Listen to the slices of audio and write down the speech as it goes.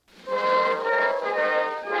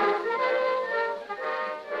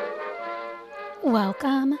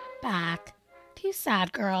Welcome back to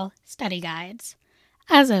Sad Girl Study Guides.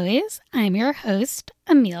 As always, I'm your host,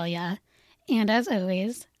 Amelia, and as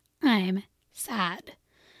always, I'm sad.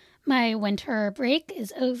 My winter break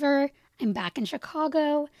is over. I'm back in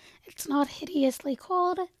Chicago. It's not hideously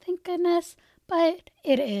cold, thank goodness, but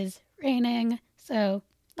it is raining, so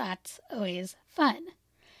that's always fun.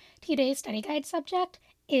 Today's study guide subject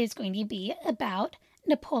is going to be about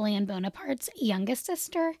Napoleon Bonaparte's youngest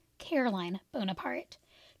sister, Caroline Bonaparte.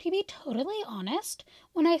 To be totally honest,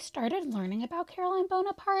 when I started learning about Caroline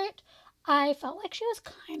Bonaparte, I felt like she was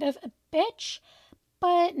kind of a bitch,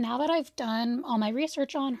 but now that I've done all my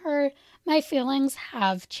research on her, my feelings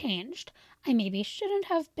have changed. I maybe shouldn't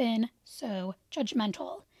have been so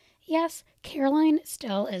judgmental. Yes, Caroline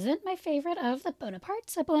still isn't my favorite of the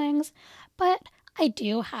Bonaparte siblings, but I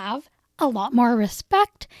do have a lot more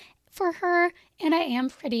respect for her, and I am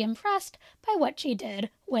pretty impressed by what she did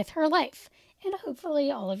with her life, and hopefully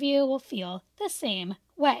all of you will feel the same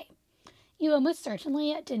way. You almost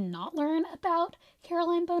certainly did not learn about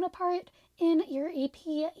Caroline Bonaparte in your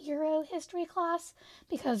AP Euro history class,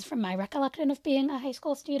 because from my recollection of being a high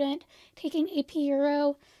school student taking AP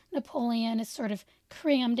Euro, Napoleon is sort of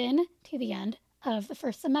crammed in to the end of the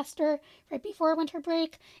first semester right before winter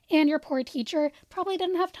break, and your poor teacher probably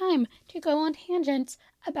didn't have time to go on tangents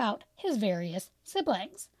about his various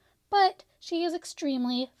siblings. But she is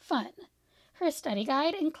extremely fun. Her study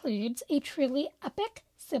guide includes a truly epic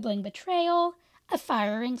sibling betrayal, a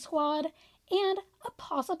firing squad, and a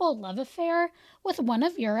possible love affair with one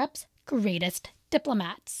of Europe's greatest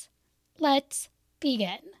diplomats. Let's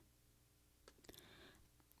begin.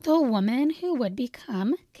 The woman who would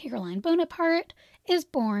become Caroline Bonaparte is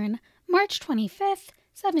born March 25th,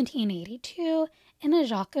 1782, in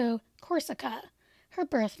Ajaccio, Corsica. Her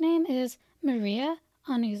birth name is Maria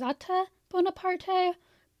Annunziata Bonaparte,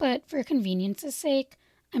 but for convenience's sake,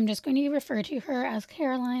 I'm just going to refer to her as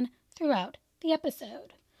Caroline throughout the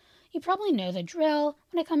episode. You probably know the drill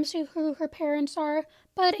when it comes to who her parents are,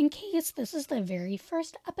 but in case this is the very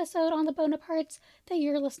first episode on the Bonapartes that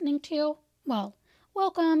you're listening to, well,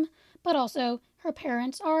 welcome, but also her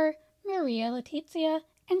parents are Maria Letizia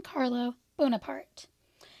and Carlo Bonaparte.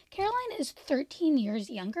 Caroline is 13 years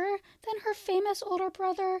younger than her famous older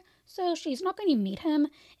brother, so she's not going to meet him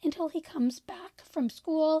until he comes back from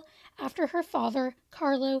school after her father,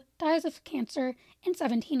 Carlo, dies of cancer in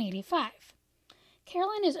 1785.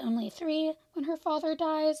 Caroline is only 3 when her father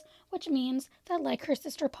dies, which means that, like her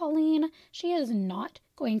sister Pauline, she is not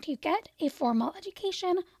going to get a formal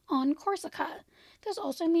education on Corsica. This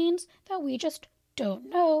also means that we just don't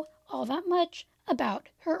know all that much about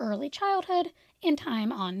her early childhood and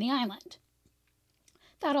time on the island.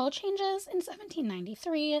 That all changes in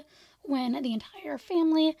 1793 when the entire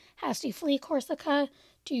family has to flee Corsica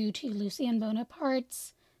due to Lucien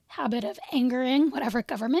Bonaparte's habit of angering whatever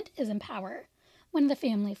government is in power. When the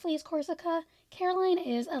family flees Corsica, Caroline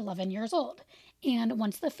is 11 years old, and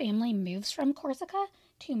once the family moves from Corsica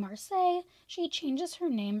to Marseille, she changes her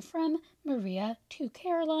name from Maria to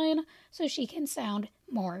Caroline so she can sound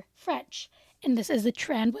more French. And this is a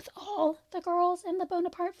trend with all the girls in the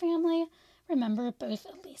Bonaparte family. Remember, both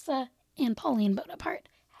Elisa and Pauline Bonaparte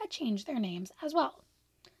had changed their names as well.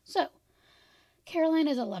 So, Caroline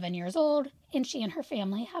is 11 years old, and she and her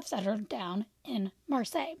family have settled down in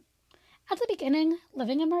Marseille. At the beginning,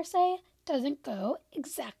 living in Marseille doesn't go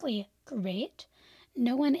exactly great.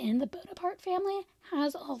 No one in the Bonaparte family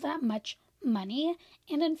has all that much money,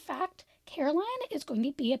 and in fact, Caroline is going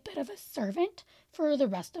to be a bit of a servant for the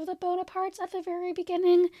rest of the Bonapartes at the very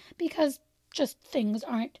beginning because just things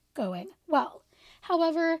aren't going well.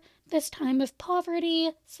 However, this time of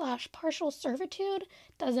poverty/partial servitude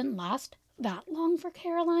doesn't last that long for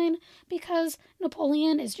Caroline because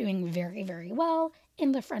Napoleon is doing very, very well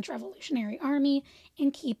in the French Revolutionary Army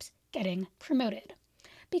and keeps getting promoted.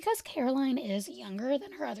 Because Caroline is younger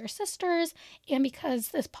than her other sisters, and because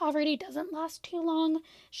this poverty doesn't last too long,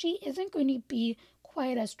 she isn't going to be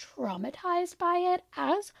quite as traumatized by it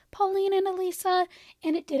as Pauline and Elisa,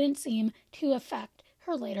 and it didn't seem to affect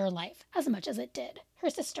her later life as much as it did her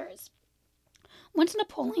sisters. Once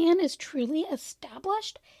Napoleon is truly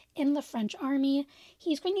established in the French army,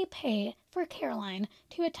 he's going to pay for Caroline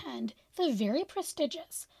to attend the very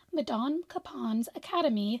prestigious Madame Capon's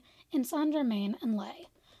Academy in Saint-Germain-en-Laye.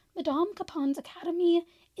 Madame Capon's Academy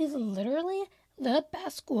is literally the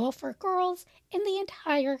best school for girls in the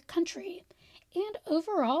entire country. And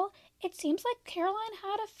overall, it seems like Caroline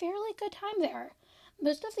had a fairly good time there.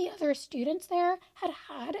 Most of the other students there had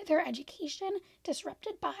had their education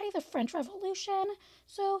disrupted by the French Revolution,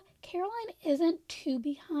 so Caroline isn't too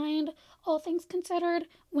behind, all things considered,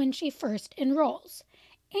 when she first enrolls.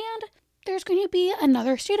 And there's going to be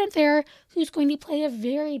another student there who's going to play a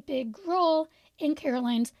very big role in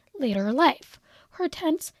Caroline's later life,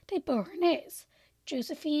 Hortense de Beauharnais,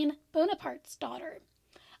 Josephine Bonaparte's daughter.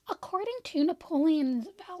 According to Napoleon's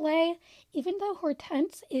valet, even though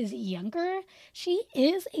Hortense is younger, she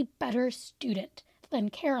is a better student than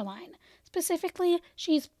Caroline. Specifically,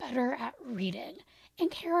 she's better at reading.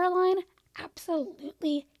 And Caroline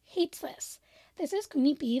absolutely hates this. This is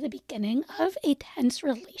going to be the beginning of a tense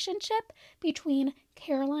relationship between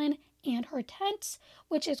Caroline and Hortense,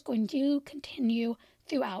 which is going to continue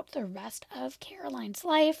throughout the rest of Caroline's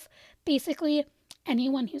life. Basically,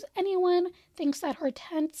 anyone who's anyone thinks that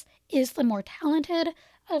Hortense is the more talented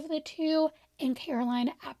of the two, and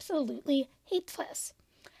Caroline absolutely hates this.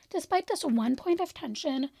 Despite this one point of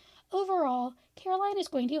tension, overall, Caroline is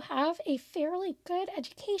going to have a fairly good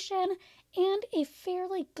education and a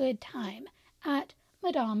fairly good time at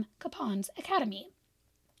Madame Capon's academy.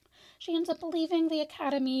 She ends up leaving the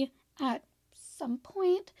academy at some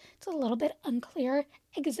point. It's a little bit unclear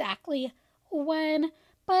exactly when,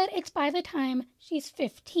 but it's by the time she's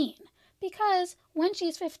 15, because when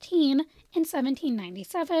she's 15 in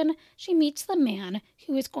 1797, she meets the man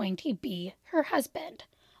who is going to be her husband,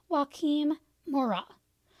 Joachim Murat.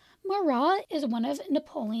 Murat is one of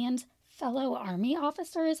Napoleon's fellow army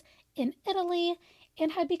officers in Italy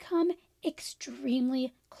and had become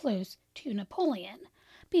extremely close to Napoleon.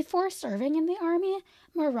 Before serving in the army,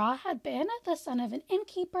 Murat had been the son of an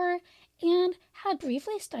innkeeper and had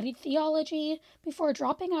briefly studied theology before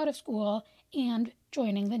dropping out of school and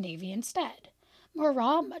joining the Navy instead.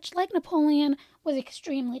 Murat, much like Napoleon, was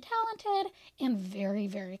extremely talented and very,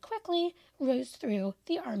 very quickly rose through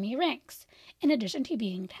the army ranks. In addition to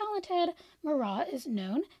being talented, Murat is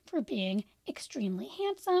known for being extremely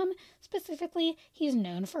handsome. Specifically, he's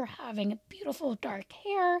known for having beautiful dark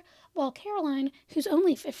hair, while Caroline, who's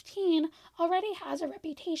only 15, already has a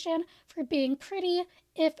reputation for being pretty,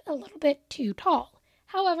 if a little bit too tall.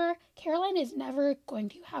 However, Caroline is never going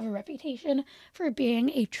to have a reputation for being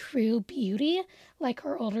a true beauty like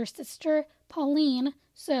her older sister, Pauline,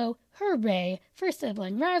 so hooray for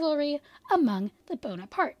sibling rivalry among the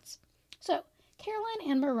Bonapartes. So, Caroline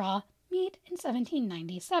and Murat meet in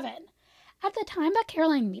 1797. At the time that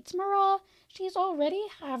Caroline meets Murat, she's already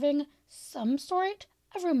having some sort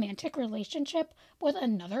of romantic relationship with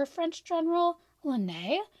another French general,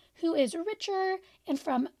 Lannes, who is richer and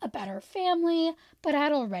from a better family, but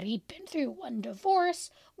had already been through one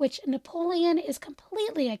divorce, which Napoleon is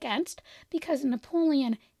completely against because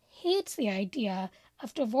Napoleon hates the idea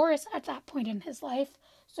of divorce at that point in his life.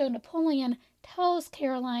 So Napoleon tells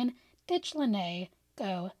Caroline, ditch Lannes,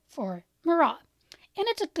 go for Murat. And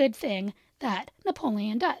it's a good thing that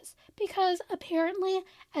Napoleon does, because apparently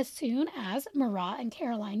as soon as Murat and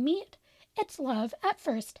Caroline meet, it's love at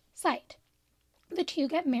first sight. The two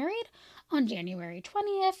get married on January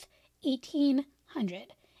 20th,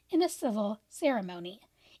 1800, in a civil ceremony.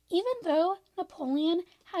 Even though Napoleon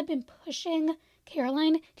had been pushing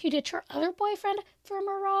Caroline to ditch her other boyfriend for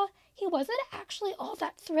Murat, he wasn't actually all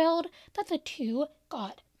that thrilled that the two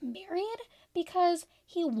got married because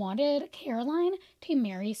he wanted Caroline to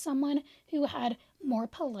marry someone who had more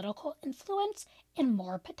political influence and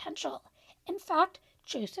more potential. In fact,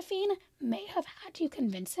 Josephine may have had to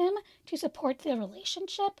convince him to support the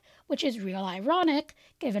relationship, which is real ironic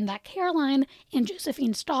given that Caroline and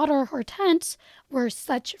Josephine's daughter Hortense were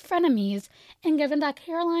such frenemies, and given that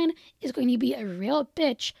Caroline is going to be a real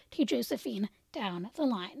bitch to Josephine down the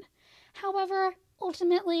line. However,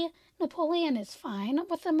 ultimately, Napoleon is fine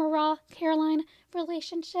with the Murat-Caroline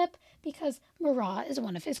relationship because Murat is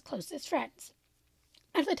one of his closest friends.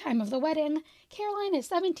 At the time of the wedding, Caroline is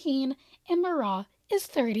 17 and Murat is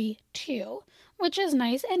 32, which is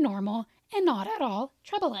nice and normal and not at all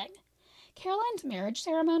troubling. Caroline's marriage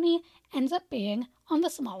ceremony ends up being on the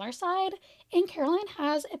smaller side, and Caroline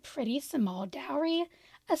has a pretty small dowry,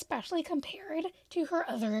 especially compared to her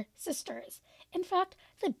other sisters. In fact,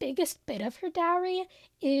 the biggest bit of her dowry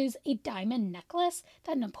is a diamond necklace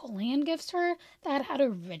that Napoleon gives her that had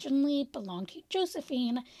originally belonged to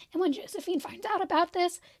Josephine. And when Josephine finds out about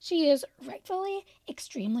this, she is rightfully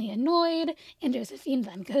extremely annoyed. And Josephine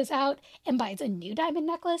then goes out and buys a new diamond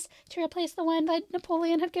necklace to replace the one that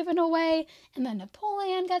Napoleon had given away. And then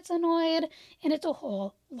Napoleon gets annoyed, and it's a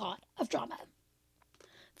whole lot of drama.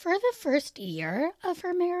 For the first year of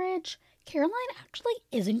her marriage, Caroline actually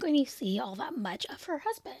isn't going to see all that much of her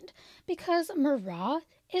husband because Marat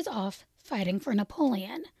is off fighting for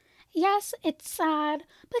Napoleon. Yes, it's sad,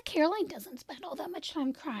 but Caroline doesn't spend all that much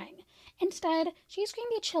time crying. Instead, she's going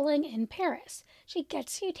to be chilling in Paris. She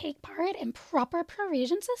gets to take part in proper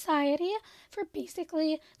Parisian society for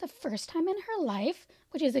basically the first time in her life,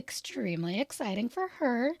 which is extremely exciting for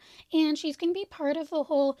her. And she's going to be part of the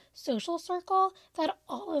whole social circle that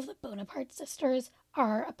all of the Bonaparte sisters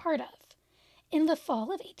are a part of. In the fall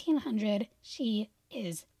of 1800, she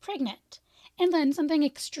is pregnant. And then something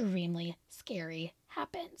extremely scary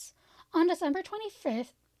happens. On December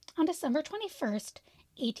 21st,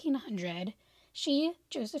 1800,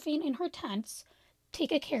 Josephine, and Hortense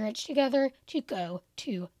take a carriage together to go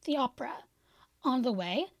to the opera. On the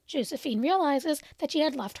way, Josephine realizes that she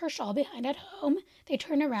had left her shawl behind at home. They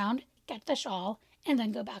turn around, get the shawl, and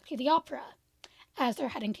then go back to the opera. As they're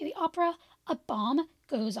heading to the opera, a bomb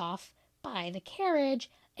goes off by the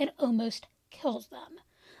carriage and almost kills them.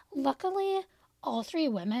 Luckily, all three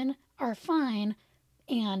women are fine,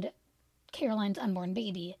 and Caroline's unborn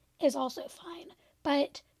baby is also fine.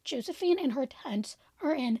 But Josephine and Hortense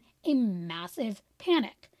are in a massive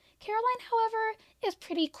panic. Caroline, however, is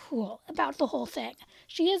pretty cool about the whole thing.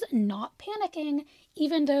 She is not panicking,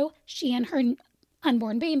 even though she and her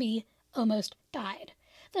unborn baby almost died.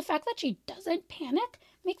 The fact that she doesn't panic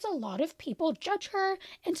makes a lot of people judge her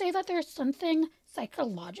and say that there's something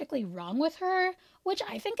psychologically wrong with her, which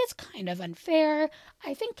I think is kind of unfair.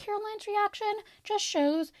 I think Caroline's reaction just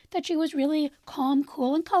shows that she was really calm,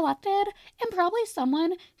 cool, and collected, and probably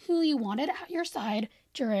someone who you wanted at your side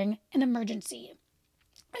during an emergency.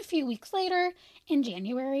 A few weeks later, in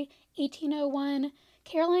January 1801,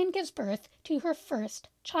 Caroline gives birth to her first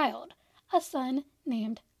child, a son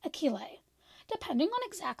named Achille. Depending on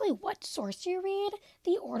exactly what source you read,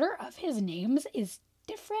 the order of his names is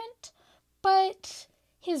different, but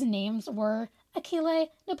his names were Achille,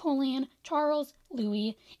 Napoleon, Charles,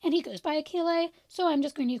 Louis, and he goes by Achille, so I'm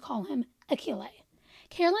just going to call him Achille.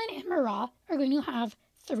 Caroline and Marat are going to have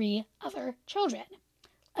 3 other children.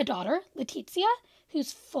 A daughter, Laetitia,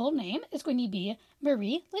 whose full name is going to be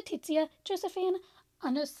Marie Laetitia Josephine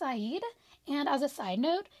Anosaide. And as a side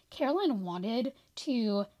note, Caroline wanted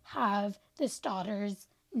to have this daughter's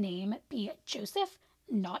name be Joseph,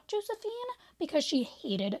 not Josephine, because she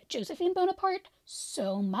hated Josephine Bonaparte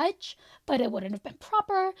so much, but it wouldn't have been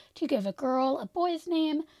proper to give a girl a boy's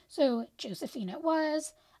name, so Josephine it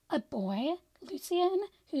was. A boy, Lucien,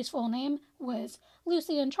 whose full name was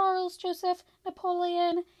Lucien Charles Joseph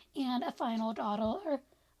Napoleon, and a final daughter,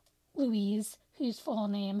 Louise, whose full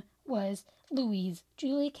name was Louise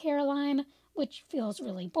Julie Caroline, which feels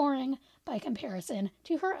really boring by comparison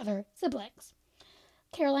to her other siblings.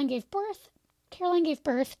 Caroline gave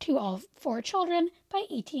birth to all 4 children by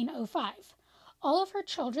 1805. All of her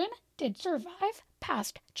children did survive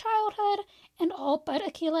past childhood, and all but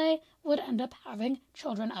Achille would end up having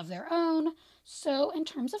children of their own. So in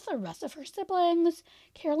terms of the rest of her siblings,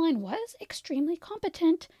 Caroline was extremely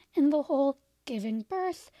competent in the whole giving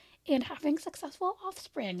birth and having successful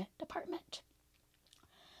offspring department.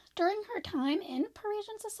 During her time in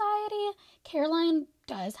Parisian society, Caroline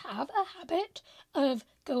does have a habit of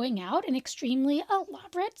going out in extremely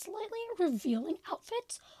elaborate, slightly revealing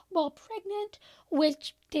outfits while pregnant,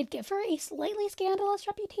 which did give her a slightly scandalous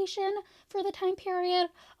reputation for the time period,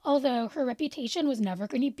 although her reputation was never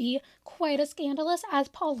going to be quite as scandalous as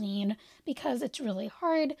Pauline, because it's really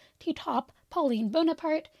hard to top Pauline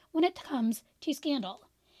Bonaparte when it comes to scandal.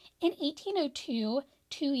 In 1802,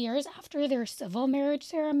 2 years after their civil marriage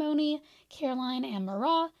ceremony, Caroline and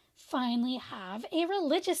Marat finally have a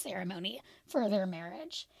religious ceremony for their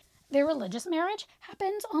marriage. Their religious marriage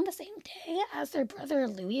happens on the same day as their brother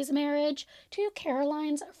Louis's marriage to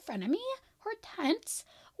Caroline's frenemy, Hortense,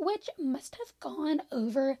 which must have gone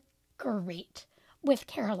over great with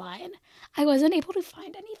Caroline. I wasn't able to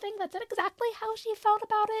find anything that said exactly how she felt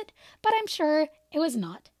about it, but I'm sure it was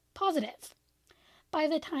not positive. By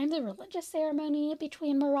the time the religious ceremony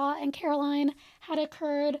between Marat and Caroline had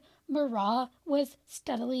occurred, Marat was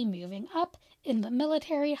steadily moving up in the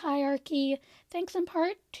military hierarchy, thanks in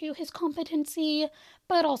part to his competency,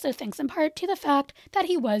 but also thanks in part to the fact that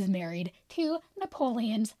he was married to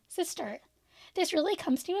Napoleon's sister. This really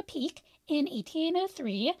comes to a peak in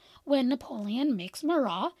 1803 when Napoleon makes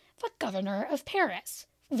Marat the governor of Paris.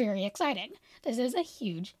 Very exciting. This is a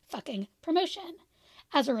huge fucking promotion.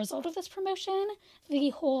 As a result of this promotion, the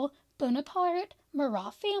whole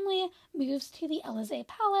Bonaparte-Marat family moves to the Élysée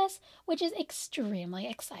Palace, which is extremely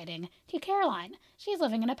exciting to Caroline. She's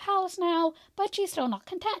living in a palace now, but she's still not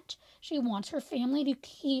content. She wants her family to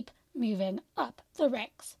keep moving up the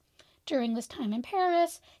ranks. during this time in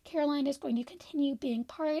Paris, Caroline is going to continue being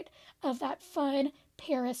part of that fun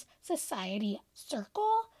Paris society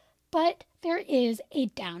circle, but there is a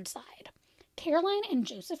downside. Caroline and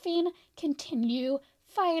Josephine continue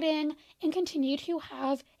fighting and continue to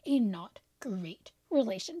have a not great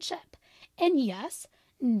relationship. And yes,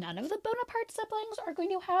 none of the Bonaparte siblings are going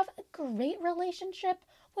to have a great relationship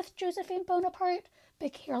with Josephine Bonaparte,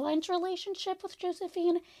 but Caroline's relationship with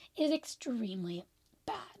Josephine is extremely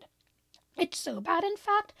bad. It's so bad, in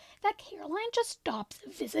fact, that Caroline just stops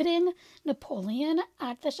visiting Napoleon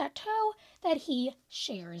at the chateau that he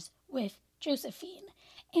shares with Josephine.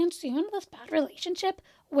 And soon this bad relationship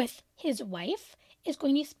with his wife is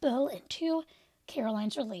going to spill into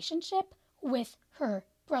Caroline's relationship with her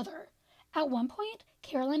brother. At one point,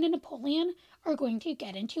 Caroline and Napoleon are going to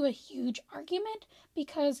get into a huge argument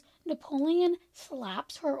because Napoleon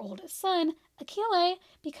slaps her oldest son, Achille,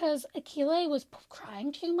 because Achille was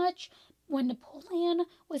crying too much when Napoleon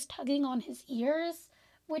was tugging on his ears,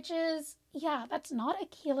 which is, that's not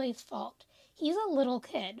Achille's fault. He's a little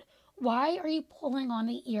kid. Why are you pulling on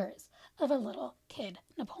the ears of a little kid,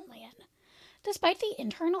 Napoleon? Despite the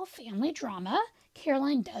internal family drama,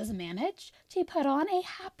 Caroline does manage to put on a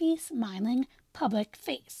happy, smiling public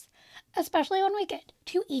face, especially when we get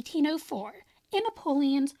to 1804 in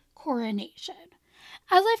Napoleon's coronation.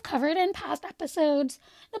 As I've covered in past episodes,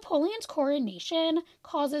 Napoleon's coronation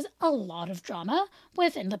causes a lot of drama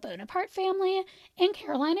within the Bonaparte family, and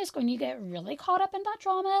Caroline is going to get really caught up in that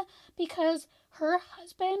drama because her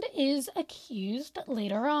husband is accused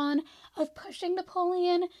later on of pushing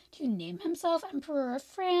Napoleon to name himself Emperor of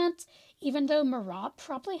France, even though Marat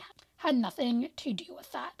probably had nothing to do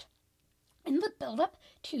with that. In the build-up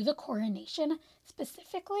to the coronation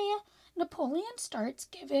specifically, Napoleon starts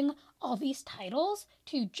giving all these titles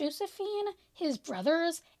to Josephine, his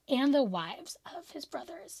brothers, and the wives of his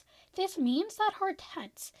brothers. This means that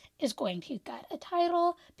Hortense is going to get a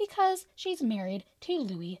title because she's married to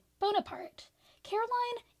Louis Bonaparte. Caroline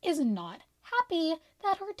is not happy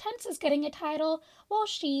that Hortense is getting a title while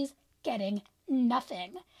she's getting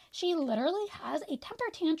nothing. She literally has a temper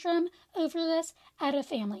tantrum over this at a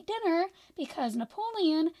family dinner because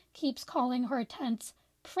Napoleon keeps calling Hortense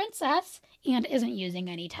princess and isn't using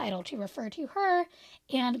any title to refer to her,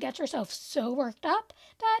 and gets herself so worked up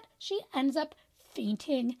that she ends up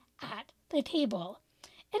fainting at the table.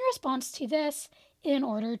 In response to this, in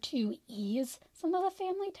order to ease some of the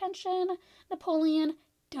family tension, Napoleon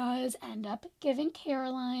does end up giving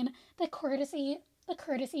Caroline the courtesy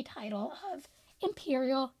title of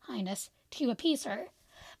Imperial Highness to appease her.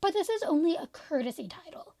 But this is only a courtesy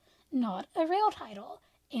title, not a real title,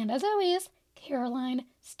 and as always, Caroline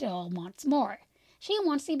still wants more. She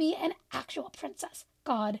wants to be an actual princess,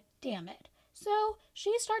 god damn it. So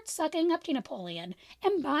she starts sucking up to Napoleon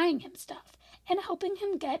and buying him stuff and helping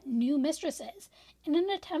him get new mistresses in an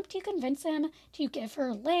attempt to convince him to give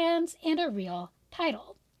her lands and a real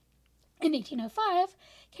title. In 1805,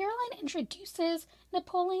 Caroline introduces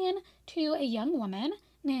Napoleon to a young woman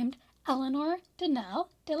named Eleanor Danelle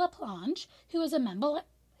de la Planche, who is a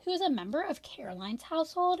member of Caroline's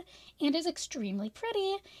household and is extremely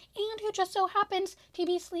pretty, and who just so happens to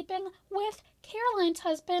be sleeping with Caroline's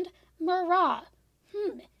husband, Marat.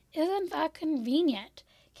 Isn't that convenient?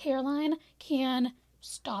 Caroline can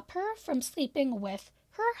stop her from sleeping with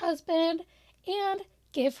her husband and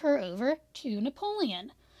give her over to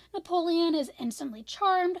Napoleon. Napoleon is instantly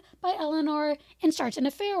charmed by Eleanor and starts an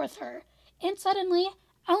affair with her. And suddenly,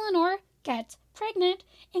 Eleanor gets pregnant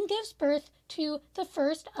and gives birth to the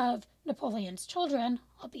first of Napoleon's children,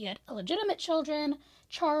 albeit illegitimate children,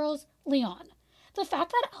 Charles Leon. The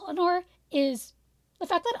fact that Eleanor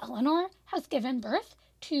has given birth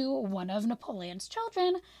to one of Napoleon's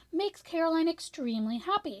children makes Caroline extremely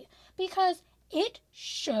happy because it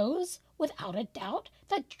shows without a doubt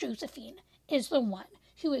that Josephine is the one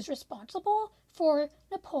who is responsible for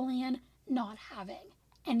Napoleon not having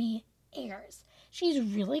any heirs. She's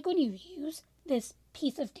really going to use this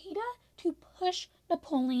piece of data to push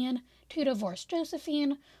Napoleon to divorce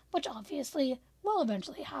Josephine, which obviously will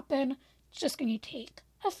eventually happen. It's just going to take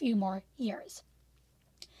a few more years.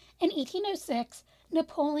 In 1806,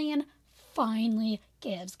 Napoleon finally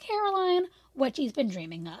gives Caroline what she's been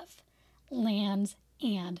dreaming of: lands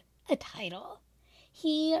and a title.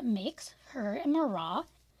 He makes her and Marat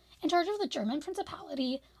in charge of the German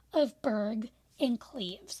Principality of Berg and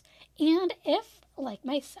Cleves. And if, like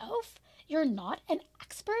myself, you're not an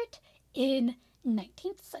expert in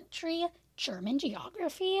 19th century German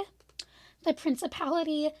geography, the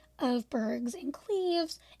Principality of Bergs and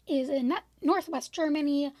Cleves is in northwest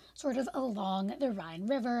Germany, sort of along the Rhine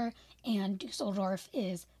River, and Dusseldorf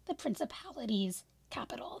is the principality's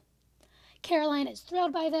capital. Caroline is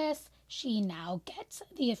thrilled by this. She now gets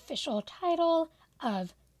the official title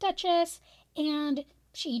of Duchess, and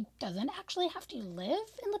she doesn't actually have to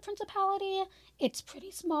live in the principality. It's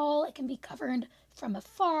pretty small, it can be governed from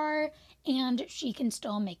afar, and she can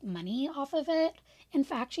still make money off of it. In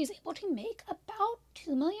fact, she's able to make about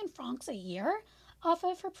 2 million francs a year off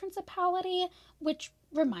of her principality, which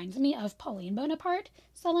reminds me of Pauline Bonaparte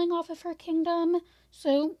selling off of her kingdom.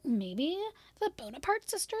 So maybe the Bonaparte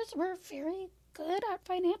sisters were very good at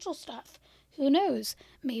financial stuff. Who knows?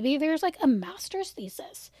 Maybe there's like a master's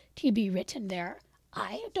thesis to be written there.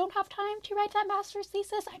 I don't have time to write that master's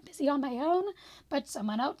thesis. I'm busy on my own, but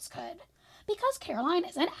someone else could. Because Caroline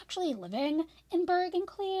isn't actually living in Berg and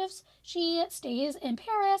Cleves, she stays in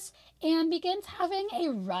Paris and begins having a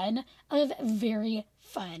run of very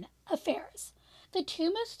fun affairs. The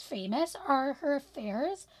two most famous are her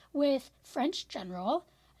affairs with French General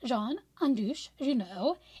Jean Anduche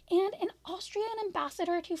Junot and an Austrian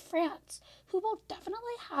ambassador to France, who will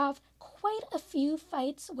definitely have quite a few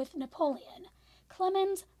fights with Napoleon,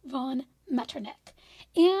 Clemens von Metternich.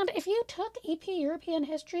 And if you took AP European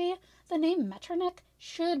history, the name Metternich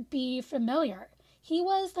should be familiar. He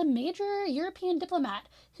was the major European diplomat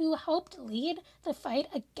who helped lead the fight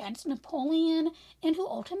against Napoleon and who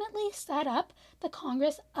ultimately set up the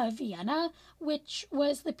Congress of Vienna, which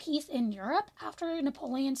was the peace in Europe after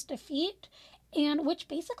Napoleon's defeat, and which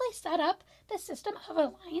basically set up the system of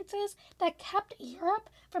alliances that kept Europe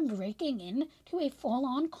from breaking into a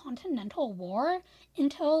full-on continental war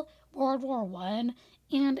until World War I,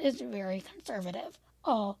 and is very conservative,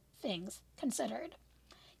 all things considered.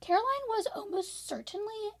 Caroline was almost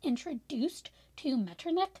certainly introduced to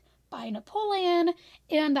Metternich by Napoleon,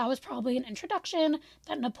 and that was probably an introduction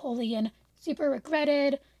that Napoleon super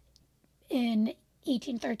regretted in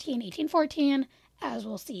 1813, 1814, as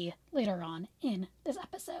we'll see later on in this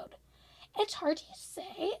episode. It's hard to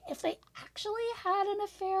say if they actually had an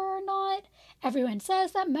affair or not. Everyone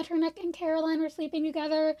says that Metternich and Caroline were sleeping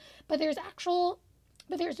together, but there's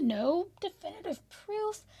no definitive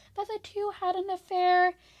proof that the two had an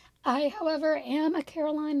affair. I, however, am a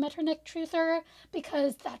Caroline Metternich truther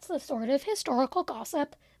because that's the sort of historical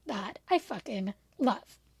gossip that I fucking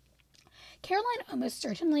love. Caroline almost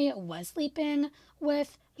certainly was sleeping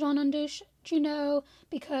with Jean Anduche Junot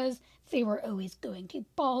because they were always going to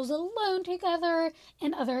balls alone together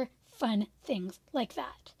and other fun things like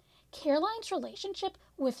that. Caroline's relationship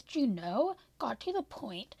with Junot got to the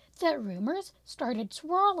point that rumors started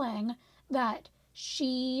swirling that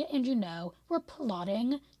she and Junot were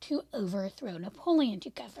plotting to overthrow Napoleon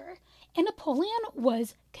together. And Napoleon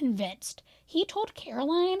was convinced. He told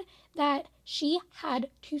Caroline that she had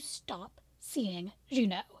to stop seeing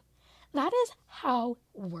Junot. That is how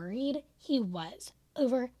worried he was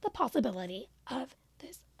over the possibility of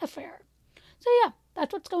this affair. So yeah,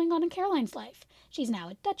 that's what's going on in Caroline's life. She's now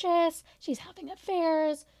a duchess, she's having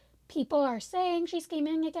affairs, people are saying she's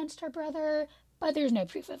scheming against her brother, but there's no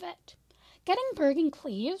proof of it. Getting Berg and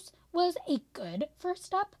Cleves was a good first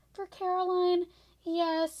step for Caroline.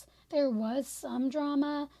 Yes, there was some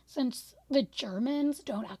drama since the Germans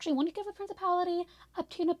don't actually want to give the principality up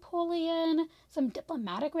to Napoleon. Some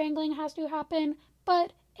diplomatic wrangling has to happen,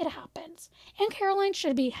 but it happens. And Caroline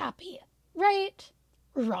should be happy, right?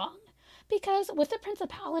 Wrong. Because with the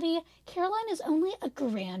principality, Caroline is only a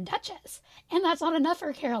Grand Duchess, and that's not enough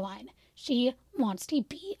for Caroline. She wants to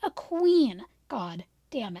be a queen, god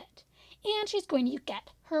damn it. And she's going to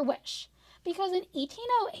get her wish. Because in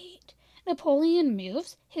 1808, Napoleon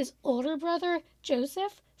moves his older brother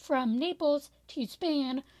Joseph from Naples to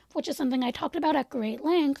Spain, which is something I talked about at great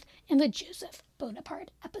length in the Joseph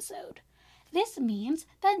Bonaparte episode. This means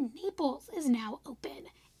that Naples is now open,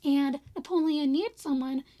 and Napoleon needs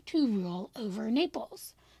someone to rule over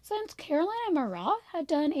Naples. Since Caroline and Marat had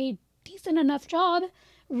done a decent enough job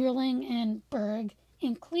ruling in Berg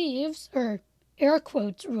and Cleves, or air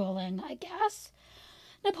quotes ruling, I guess,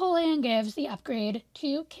 Napoleon gives the upgrade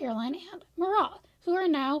to Caroline and Marat, who are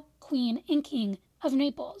now Queen and King of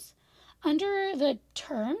Naples. Under the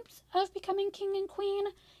terms of becoming King and Queen,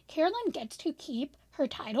 Caroline gets to keep her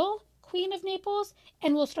title, Queen of Naples,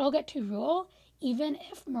 and will still get to rule even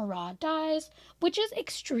if Marat dies, which is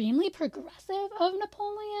extremely progressive of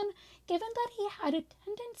Napoleon, given that he had a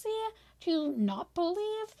tendency to not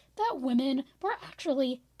believe that women were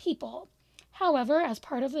actually people. However, as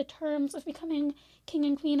part of the terms of becoming King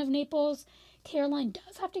and Queen of Naples, Caroline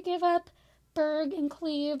does have to give up Berg and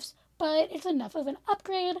Cleves, but it's enough of an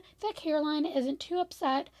upgrade that Caroline isn't too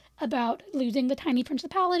upset about losing the tiny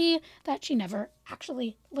principality that she never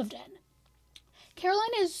actually lived in.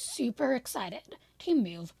 Caroline is super excited to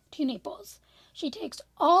move to Naples. She takes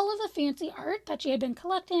all of the fancy art that she had been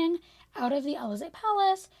collecting out of the Elysee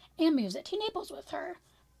Palace and moves it to Naples with her.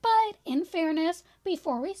 But in fairness,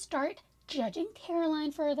 before we start judging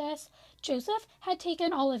Caroline for this, Joseph had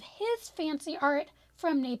taken all of his fancy art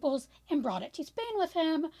from Naples and brought it to Spain with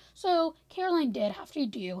him, so Caroline did have to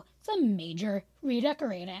do some major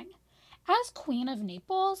redecorating. As Queen of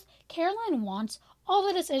Naples, Caroline wants all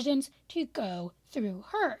the decisions to go through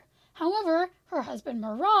her. However, her husband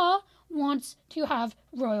Marat wants to have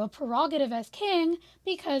royal prerogative as king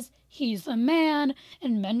because he's the man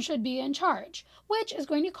and men should be in charge, which is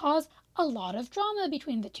going to cause a lot of drama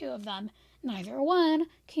between the two of them. Neither one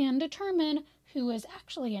can determine who is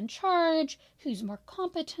actually in charge, who's more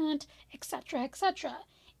competent, etc., etc.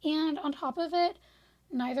 And on top of it,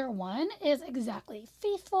 neither one is exactly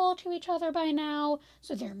faithful to each other by now,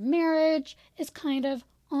 so their marriage is kind of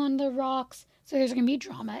on the rocks, so there's going to be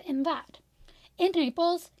drama in that. In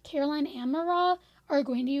Naples, Caroline and Marat are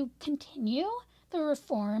going to continue the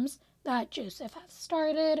reforms that Joseph has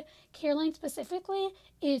started. Caroline specifically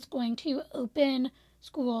is going to open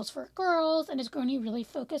schools for girls and is going to really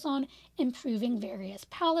focus on improving various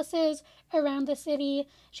palaces around the city.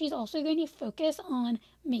 She's also going to focus on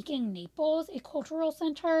making Naples a cultural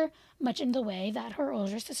center, much in the way that her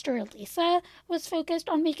older sister Elisa was focused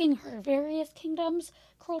on making her various kingdoms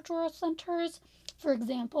cultural centers. For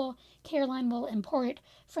example, Caroline will import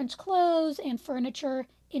French clothes and furniture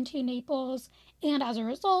into Naples, and as a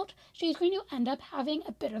result, she's going to end up having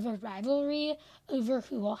a bit of a rivalry over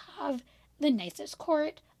who will have the nicest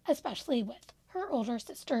court, especially with her older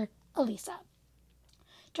sister, Elisa.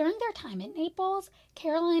 During their time in Naples,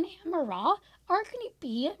 Caroline and Marat are going to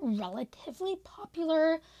be relatively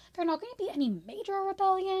popular. There are not going to be any major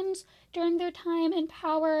rebellions during their time in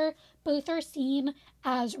power. Both are seen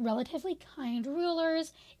as relatively kind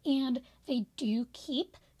rulers, and they do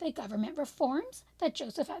keep the government reforms that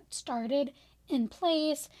Joseph had started in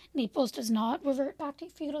place. Naples does not revert back to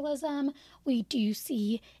feudalism. We do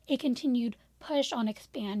see a continued push on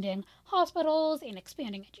expanding hospitals and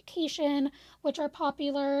expanding education, which are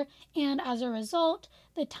popular, and as a result,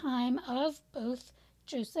 the time of both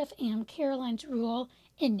Joseph and Caroline's rule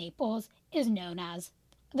in Naples is known as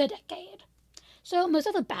the Decade. So most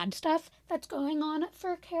of the bad stuff that's going on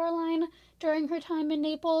for Caroline during her time in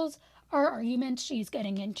Naples are arguments she's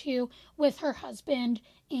getting into with her husband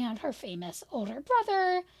and her famous older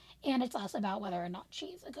brother, and it's less about whether or not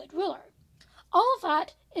she's a good ruler. All of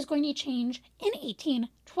that is going to change in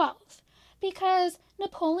 1812 because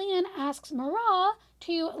Napoleon asks Marat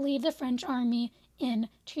to lead the French army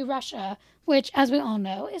into Russia, which, as we all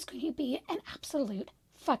know, is going to be an absolute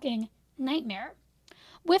fucking nightmare.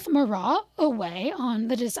 With Marat away on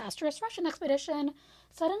the disastrous Russian expedition,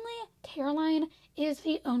 suddenly Caroline is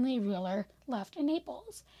the only ruler left in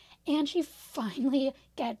Naples, and she finally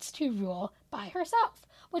gets to rule by herself,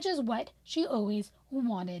 which is what she always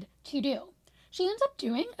wanted to do. She ends up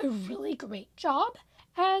doing a really great job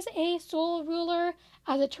as a sole ruler.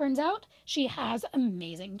 As it turns out, she has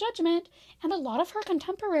amazing judgment, and a lot of her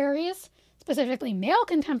contemporaries, specifically male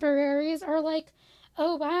contemporaries, are like,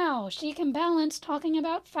 oh wow, she can balance talking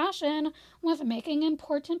about fashion with making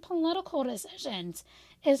important political decisions.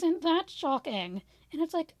 Isn't that shocking? And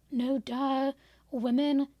it's like, no duh,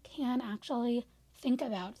 women can actually think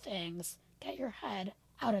about things. Get your head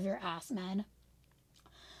out of your ass, men.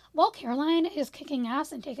 While Caroline is kicking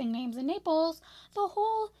ass and taking names in Naples, the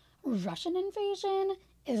whole Russian invasion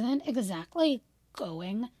isn't exactly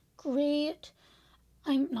going great.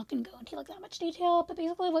 I'm not going to go into that much detail, but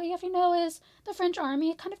basically what you have to know is the French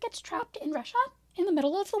army kind of gets trapped in Russia in the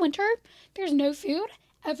middle of the winter. There's no food.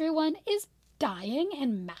 Everyone is dying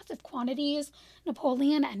in massive quantities.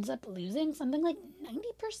 Napoleon ends up losing something like 90%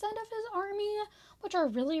 of his army, which are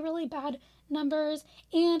really, really bad numbers,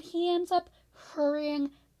 and he ends up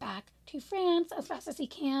hurrying back to France as fast as he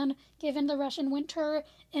can, given the Russian winter,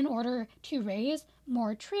 in order to raise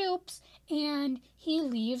more troops, and he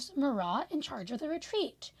leaves Marat in charge of the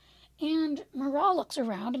retreat. And Marat looks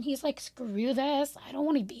around and he's like, screw this, I don't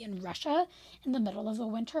want to be in Russia in the middle of the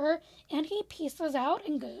winter, and he pieces out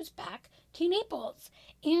and goes back to Naples.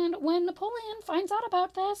 And when Napoleon finds out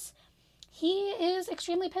about this, he is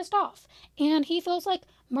extremely pissed off, and he feels like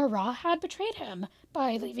Marat had betrayed him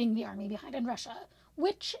by leaving the army behind in Russia,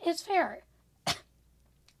 which is fair.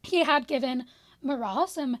 He had given Marat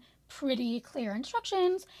some pretty clear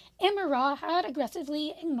instructions, and Marat had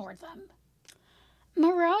aggressively ignored them.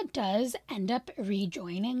 Marat does end up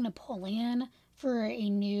rejoining Napoleon for a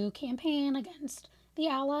new campaign against the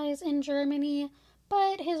Allies in Germany,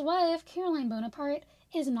 but his wife, Caroline Bonaparte,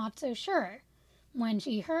 is not so sure. When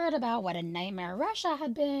she heard about what a nightmare Russia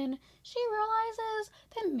had been, she realizes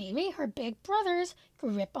that maybe her big brother's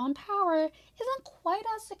grip on power isn't quite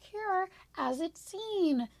as secure as it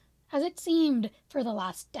seemed for the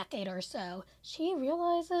last decade or so. She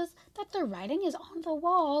realizes that the writing is on the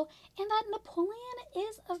wall and that Napoleon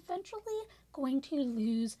is eventually going to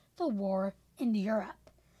lose the war in Europe.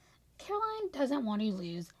 Caroline doesn't want to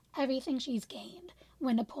lose everything she's gained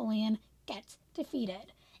when Napoleon gets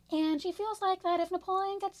defeated. And she feels like that if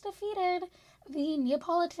Napoleon gets defeated, the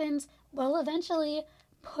Neapolitans will eventually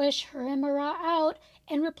push her and Marat out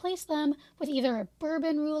and replace them with either a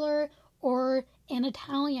Bourbon ruler or an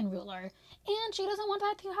Italian ruler. And she doesn't want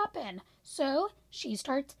that to happen. So she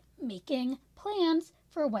starts making plans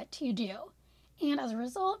for what to do. And as a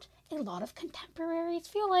result, a lot of contemporaries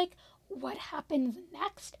feel like what happens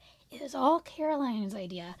next is all Caroline's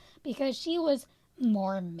idea because she was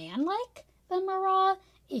more manlike than Marat,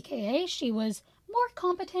 aka she was more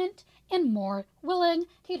competent and more willing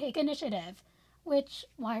to take initiative. Which,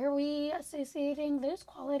 why are we associating those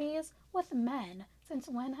qualities with men? Since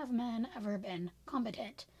when have men ever been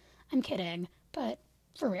competent? I'm kidding, but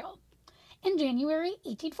for real. In January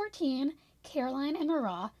 1814, Caroline and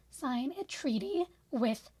Marat sign a treaty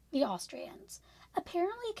with the Austrians.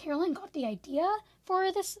 Apparently, Caroline got the idea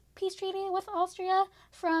for this peace treaty with Austria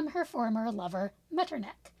from her former lover,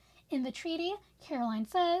 Metternich. In the treaty, Caroline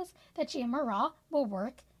says that she and Marat will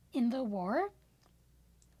work in the war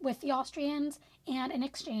with the Austrians, and in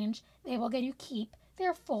exchange, they will get to keep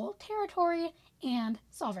their full territory and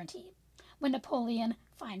sovereignty. When Napoleon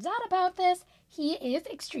finds out about this, he is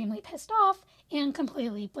extremely pissed off and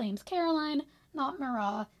completely blames Caroline, not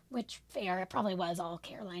Marat, which, fair, it probably was all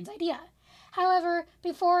Caroline's idea. However,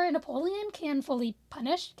 before Napoleon can fully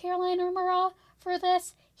punish Caroline or Marat for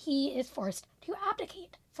this, he is forced to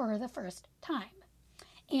abdicate for the first time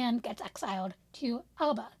and gets exiled to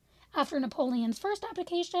Elba. After Napoleon's first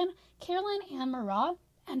abdication, Caroline and Marat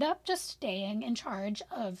end up just staying in charge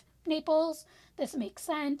of Naples. This makes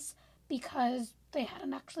sense because they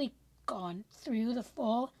hadn't actually gone through the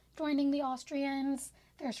full joining the Austrians.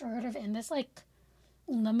 They're sort of in this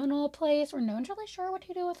liminal place where no one's really sure what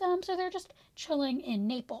to do with them, so they're just chilling in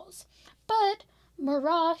Naples. But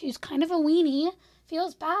Marat, who's kind of a weenie,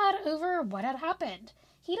 feels bad over what had happened.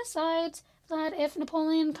 He decides that if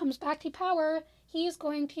Napoleon comes back to power, he's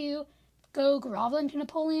going to go groveling to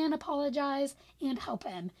Napoleon, apologize, and help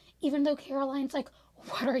him. Even though Caroline's like,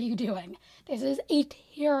 what are you doing? This is a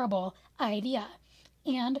terrible idea.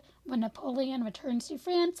 And when Napoleon returns to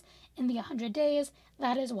France in the 100 Days,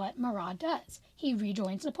 that is what Marat does. He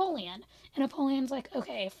rejoins Napoleon. And Napoleon's like,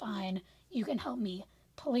 okay, fine, you can help me.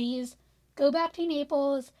 Please go back to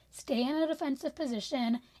Naples, stay in a defensive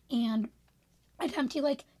position, and attempt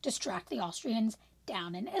to distract the Austrians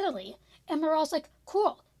down in Italy. And Marat's like,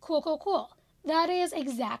 cool. That is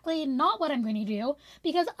exactly not what I'm going to do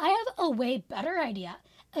because I have a way better idea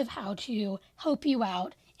of how to help you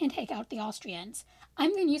out and take out the Austrians.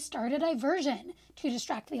 I'm going to start a diversion to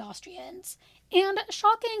distract the Austrians. And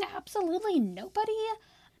shocking absolutely nobody,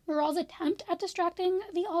 Marat's attempt at distracting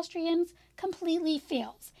the Austrians completely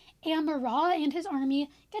fails. And Marat and his army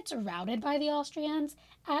gets routed by the Austrians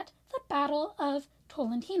at the Battle of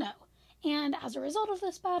Tolentino. And as a result of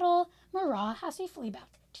this battle, Marat has to flee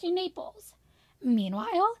back to Naples.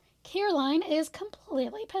 Meanwhile, Caroline is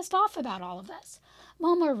completely pissed off about all of this.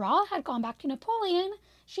 While Marat had gone back to Napoleon,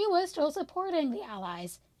 she was still supporting the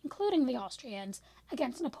Allies, including the Austrians,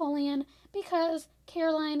 against Napoleon because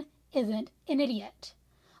Caroline isn't an idiot.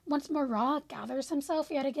 Once Marat gathers himself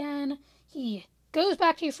yet again, he goes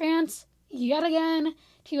back to France yet again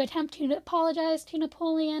to attempt to apologize to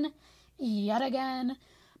Napoleon yet again.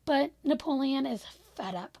 But Napoleon is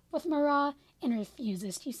fed up with Marat and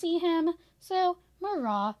refuses to see him, so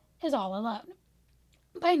Marat is all alone.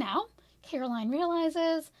 By now, Caroline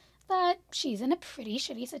realizes that she's in a pretty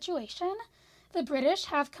shitty situation. The British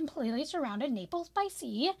have completely surrounded Naples by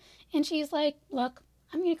sea, and she's like, look,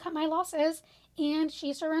 I'm going to cut my losses, and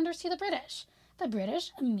she surrenders to the British. The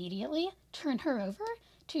British immediately turn her over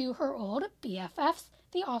to her old BFFs,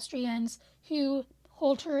 the Austrians, who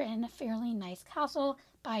hold her in a fairly nice castle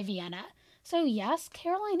by Vienna. So yes,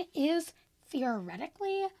 Caroline is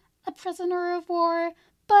theoretically a prisoner of war,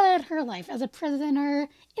 but her life as a prisoner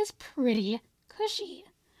is pretty cushy.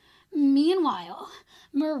 Meanwhile,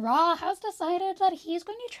 Marat has decided that he's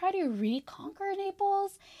going to try to reconquer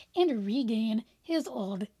Naples and regain his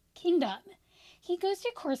old kingdom. He goes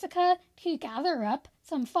to Corsica to gather up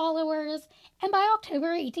some followers, and by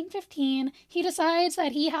October 1815, he decides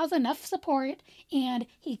that he has enough support, and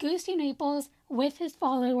he goes to Naples with his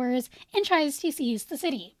followers and tries to seize the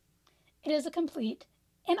city. it is a complete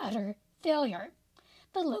and utter failure.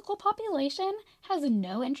 The local population has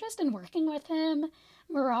no interest in working with him.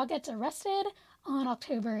 Marat gets arrested on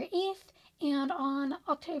October 8th, and on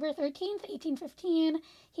October 13th, 1815,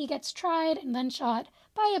 he gets tried and then shot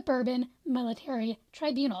by a Bourbon military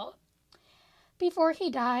tribunal. Before he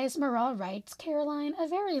dies, Marat writes Caroline a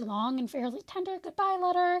very long and fairly tender goodbye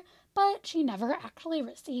letter, but she never actually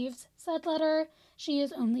receives said letter. She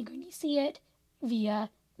is only going to see it via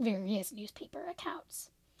various newspaper accounts.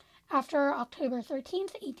 After October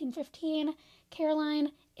 13th, 1815,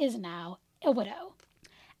 Caroline is now a widow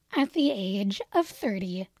at the age of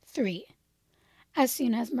 33. As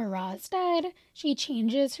soon as Marat is dead, she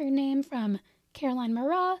changes her name from Caroline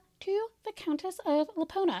Marat to the Countess of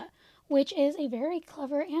Lipona, which is a very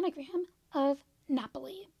clever anagram of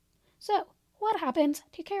Napoli. So, what happens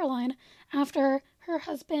to Caroline after her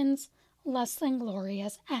husband's less than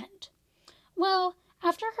glorious end? Well,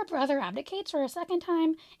 after her brother abdicates for a second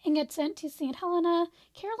time and gets sent to St. Helena,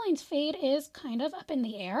 Caroline's fate is kind of up in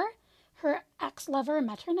the air. Her ex-lover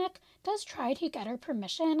Metternich does try to get her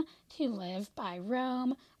permission to live by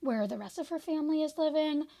Rome, where the rest of her family is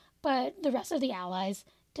living, but the rest of the allies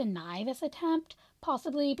deny this attempt,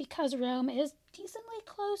 possibly because Rome is decently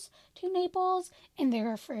close to Naples, and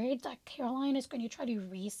they're afraid that Caroline is going to try to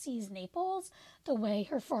re-seize Naples the way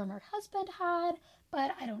her former husband had,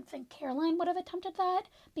 but I don't think Caroline would have attempted that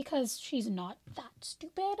because she's not that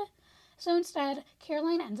stupid. So instead,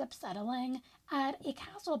 Caroline ends up settling at a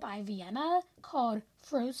castle by Vienna called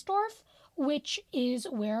Frosdorf, which is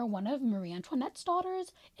where one of Marie Antoinette's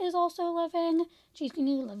daughters is also living. She's going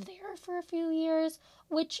to live there for a few years,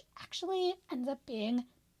 which actually ends up being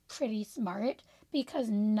pretty smart because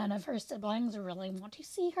none of her siblings really want to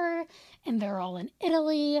see her, and they're all in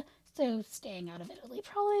Italy, so staying out of Italy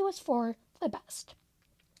probably was for the best.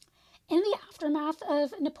 In the aftermath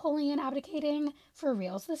of Napoleon abdicating for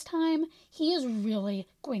reals this time, he is really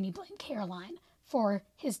going to blame Caroline for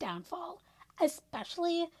his downfall,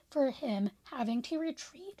 especially for him having to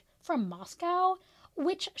retreat from Moscow,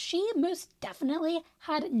 which she most definitely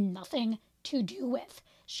had nothing to do with.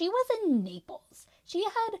 She was in Naples. She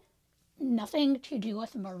had nothing to do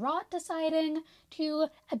with Marat deciding to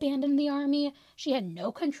abandon the army. She had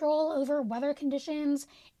no control over weather conditions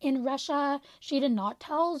in Russia. She did not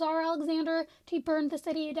tell Tsar Alexander to burn the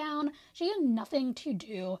city down. She had nothing to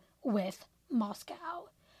do with Moscow.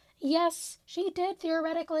 Yes, she did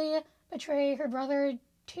theoretically betray her brother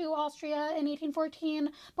to Austria in 1814,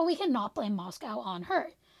 but we cannot blame Moscow on her.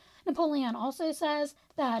 Napoleon also says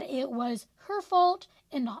that it was her fault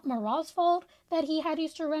and not Marat's fault that he had to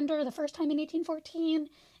surrender the first time in 1814.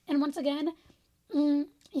 And once again,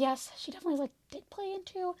 yes, she definitely did play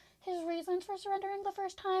into his reasons for surrendering the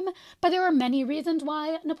first time, but there were many reasons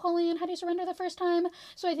why Napoleon had to surrender the first time,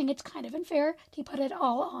 so I think it's kind of unfair to put it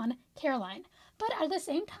all on Caroline. But at the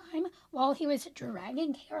same time, while he was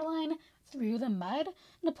dragging Caroline through the mud,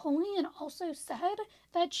 Napoleon also said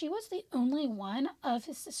that she was the only one of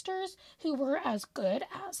his sisters who were as good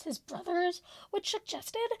as his brothers, which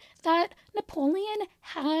suggested that Napoleon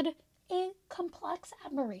had a complex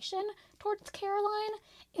admiration towards Caroline.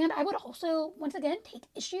 And I would also, once again, take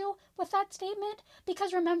issue with that statement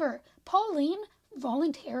because remember, Pauline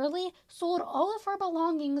voluntarily sold all of her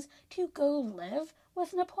belongings to go live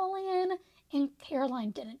with Napoleon, and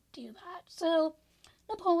Caroline didn't do that. So,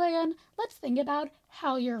 Napoleon, let's think about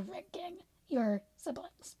how you're ranking your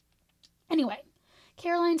siblings. Anyway,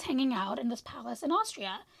 Caroline's hanging out in this palace in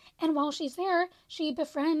Austria, and while she's there, she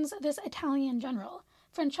befriends this Italian general,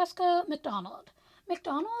 Francesco MacDonald.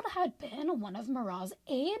 MacDonald had been one of Marat's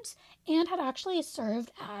aides and had actually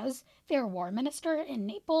served as their war minister in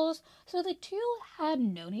Naples, so the two had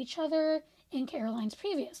known each other in Caroline's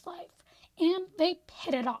previous life, and they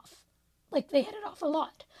hit it off. They hit it off a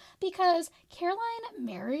lot, because Caroline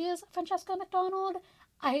marries Francesco MacDonald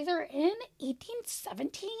either in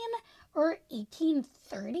 1817 or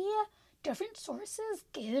 1830. Different sources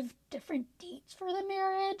give different dates for the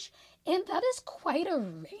marriage, and that is quite a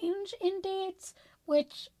range in dates,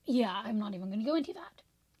 which, yeah, I'm not even going to go into that.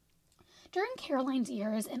 During Caroline's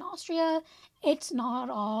years in Austria, it's not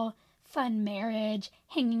all fun marriage,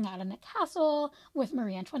 hanging out in a castle with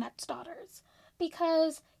Marie Antoinette's daughters,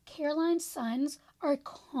 because Caroline's sons are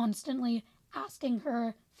constantly asking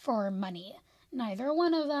her for money. Neither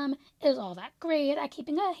one of them is all that great at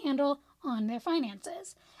keeping a handle on their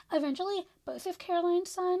finances. Eventually, both of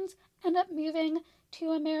Caroline's sons end up moving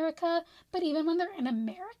to America, but even when they're in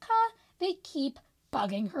America, they keep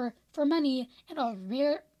bugging her for money and are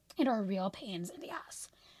real pains in the ass.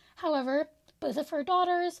 However, both of her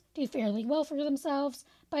daughters do fairly well for themselves,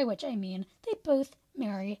 by which I mean they both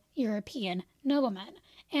marry European noblemen.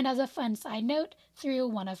 And as a fun side note, through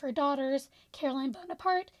one of her daughters, Caroline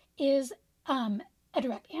Bonaparte is a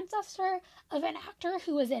direct ancestor of an actor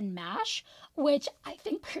who was in MASH, which I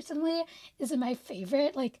think personally is my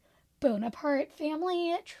favorite, Bonaparte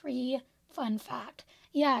family tree fun fact.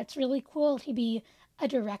 Yeah, it's really cool to be a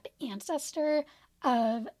direct ancestor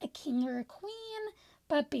of a king or a queen,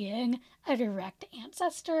 but being a direct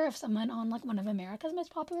ancestor of someone on one of America's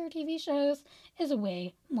most popular TV shows is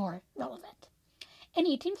way more relevant. In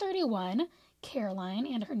 1831, Caroline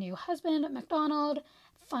and her new husband, MacDonald,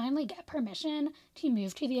 finally get permission to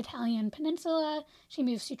move to the Italian peninsula. She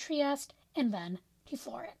moves to Trieste and then to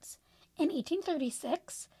Florence. In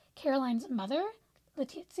 1836, Caroline's mother,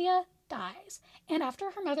 Letizia, dies. And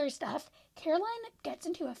after her mother's death, Caroline gets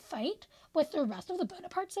into a fight with the rest of the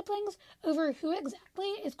Bonaparte siblings over who exactly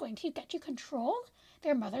is going to get to control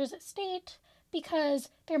their mother's estate, because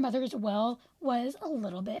their mother's will was a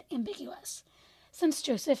little bit ambiguous. Since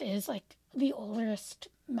Joseph is the oldest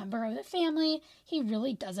member of the family, he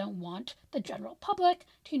really doesn't want the general public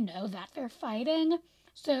to know that they're fighting.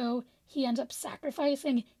 So he ends up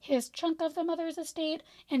sacrificing his chunk of the mother's estate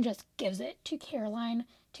and just gives it to Caroline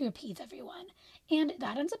to appease everyone. And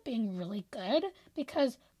that ends up being really good,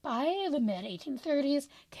 because by the mid 1830s,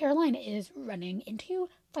 Caroline is running into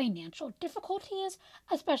financial difficulties,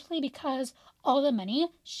 especially because all the money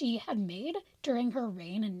she had made during her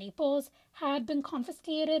reign in Naples had been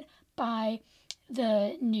confiscated by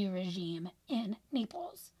the new regime in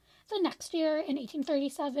Naples. The next year, in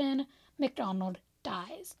 1837, MacDonald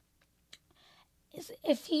dies.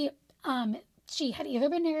 She had either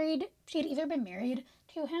been married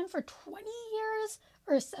to him for 20 years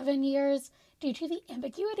or 7 years, due to the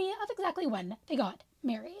ambiguity of exactly when they got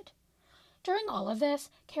married. During all of this,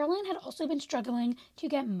 Caroline had also been struggling to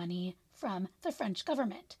get money from the French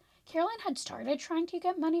government. Caroline had started trying to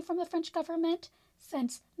get money from the French government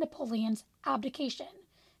since Napoleon's abdication.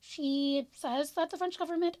 She says that the French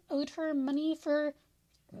government owed her money for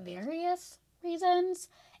various reasons,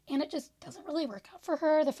 and it just doesn't really work out for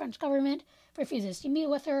her. The French government refuses to meet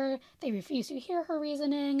with her. They refuse to hear her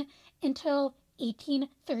reasoning until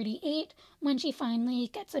 1838, when she finally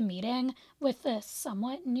gets a meeting with the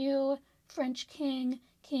somewhat new French king,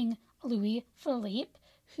 King Louis Philippe,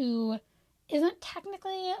 who isn't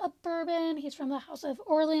technically a Bourbon. He's from the House of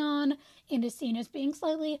Orleans and is seen as being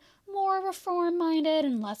slightly more reform-minded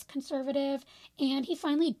and less conservative. And he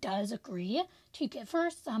finally does agree to give her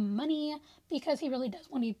some money, because he really does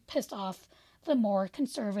want to piss off the more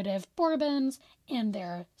conservative Bourbons and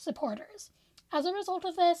their supporters. As a result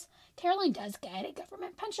of this, Caroline does get a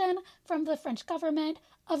government pension from the French government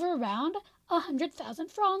of around 100,000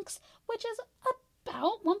 francs, which is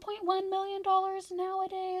about $1.1 million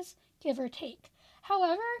nowadays, give or take.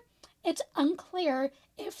 However, it's unclear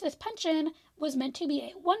if this pension was meant to be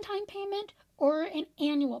a one-time payment or an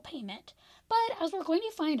annual payment. But as we're going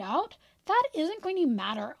to find out, that isn't going to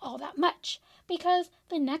matter all that much, because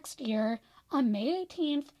the next year, on May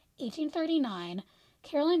 18th, 1839,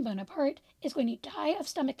 Caroline Bonaparte is going to die of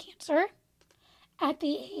stomach cancer at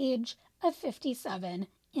the age of 57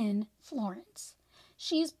 in Florence.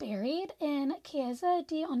 She's buried in Chiesa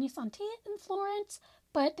di Ognissanti in Florence,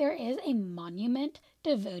 but there is a monument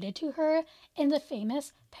devoted to her in the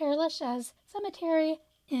famous Père Lachaise Cemetery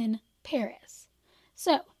in Paris.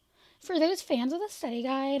 So, for those fans of the study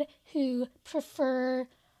guide who prefer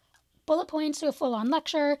bullet points to a full-on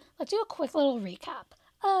lecture, let's do a quick little recap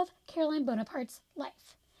of Caroline Bonaparte's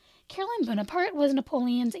life. Caroline Bonaparte was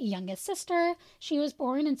Napoleon's youngest sister. She was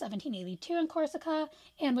born in 1782 in Corsica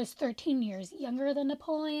and was 13 years younger than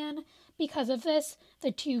Napoleon. Because of this,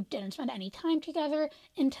 the two didn't spend any time together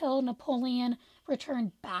until Napoleon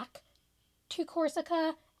returned back to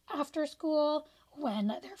Corsica after school, when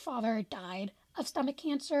their father died of stomach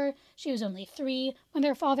cancer. She was only 3 when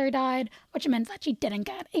their father died, which meant that she didn't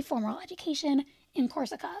get a formal education in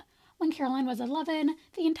Corsica. When Caroline was 11,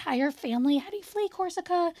 the entire family had to flee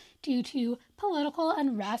Corsica due to political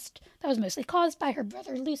unrest that was mostly caused by her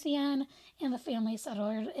brother Lucien, and the family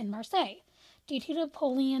settled in Marseille. Due to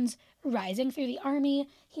Napoleon's rising through the army,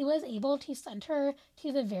 he was able to send her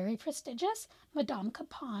to the very prestigious Madame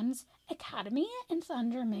Capon's Academy in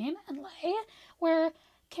Saint-Germain-en-Laye, where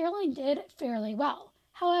Caroline did fairly well.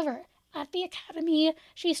 However, at the academy,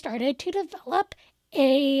 she started to develop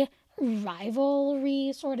a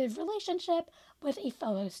rivalry sort of relationship with a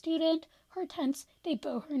fellow student, Hortense de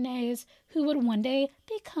Beauharnais, who would one day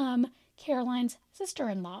become Caroline's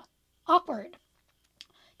sister-in-law. Awkward.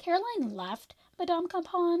 Caroline left Madame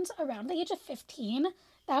Capon's around the age of 15.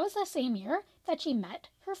 That was the same year that she met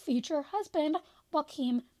her future husband,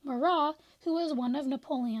 Joachim Murat, who was one of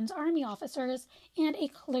Napoleon's army officers and a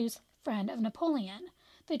close friend of Napoleon.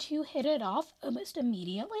 The two hit it off almost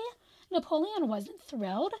immediately. Napoleon wasn't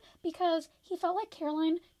thrilled because he felt like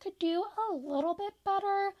Caroline could do a little bit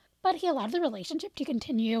better, but he allowed the relationship to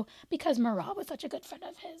continue because Murat was such a good friend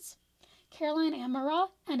of his. Caroline and Murat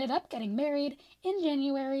ended up getting married in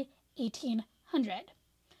January 1800.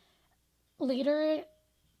 Later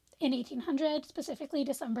in 1800, specifically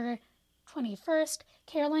December 21st,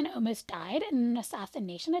 Caroline almost died in an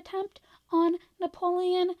assassination attempt on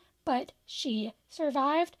Napoleon, but she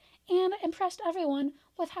survived and impressed everyone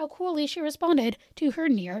with how coolly she responded to her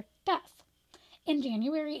near death. In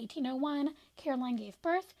January 1801, Caroline gave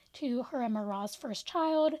birth to her and Murat's first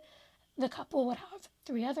child. The couple would have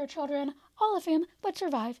 3 other children, all of whom would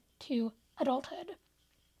survive to adulthood.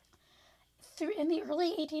 In the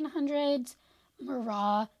early 1800s,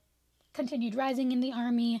 Murat continued rising in the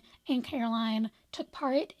army, and Caroline took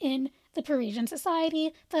part in the Parisian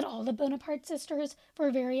society that all the Bonaparte sisters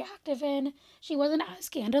were very active in. She wasn't as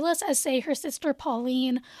scandalous as, say, her sister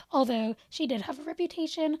Pauline, although she did have a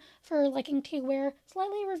reputation for liking to wear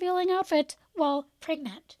slightly revealing outfits while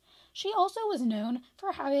pregnant. She also was known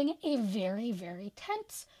for having a very, very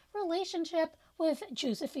tense relationship with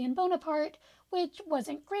Josephine Bonaparte, which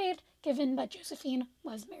wasn't great given that Josephine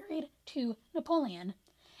was married to Napoleon.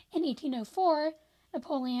 In 1804,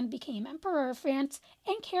 Napoleon became Emperor of France,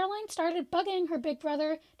 and Caroline started bugging her big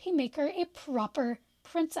brother to make her a proper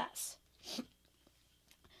princess.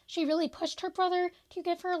 She really pushed her brother to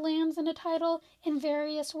give her lands and a title in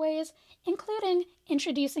various ways, including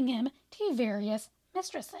introducing him to various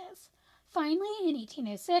mistresses. Finally, in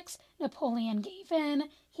 1806, Napoleon gave in.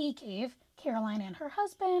 He gave Caroline and her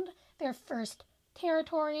husband their first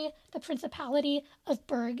territory, the Principality of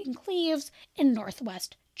Berg and Cleves in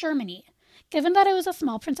northwest Germany. Given that it was a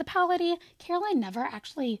small principality, Caroline never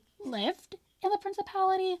actually lived in the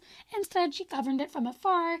principality. Instead, she governed it from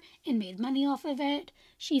afar and made money off of it.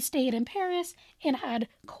 She stayed in Paris and had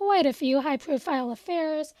quite a few high-profile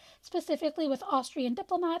affairs, specifically with Austrian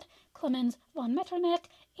diplomat Clemens von Metternich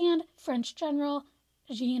and French general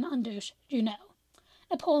Jean-Andoche Junot.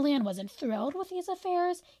 Napoleon wasn't thrilled with these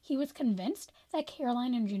affairs. He was convinced that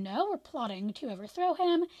Caroline and Junot were plotting to overthrow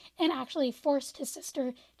him and actually forced his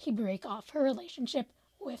sister to break off her relationship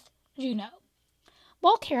with Junot.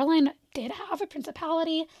 While Caroline did have a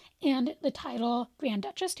principality and the title Grand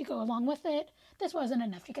Duchess to go along with it, this wasn't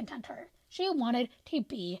enough to content her. She wanted to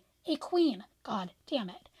be a queen, god damn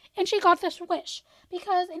it. And she got this wish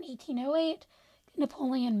because in 1808,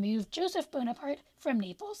 Napoleon moved Joseph Bonaparte from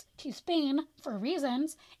Naples to Spain for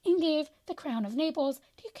reasons and gave the crown of Naples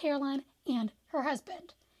to Caroline and her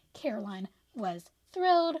husband. Caroline was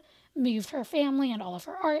thrilled, moved her family and all of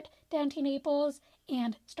her art down to Naples,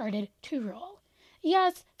 and started to rule.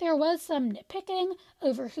 Yes, there was some nitpicking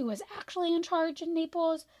over who was actually in charge in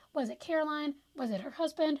Naples. Was it Caroline? Was it her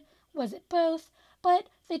husband? Was it both? But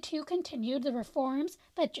the two continued the reforms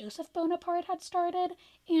that Joseph Bonaparte had started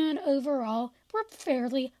and overall were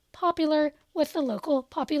fairly popular with the local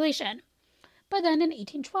population. But then in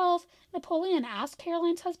 1812, Napoleon asked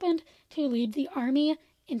Caroline's husband to lead the army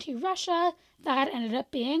into Russia. That ended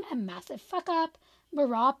up being a massive fuck-up.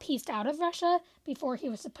 Murat pieced out of Russia before he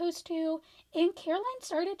was supposed to, and Caroline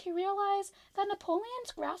started to realize that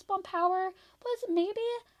Napoleon's grasp on power was maybe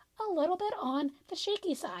a little bit on the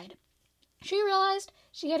shaky side. She realized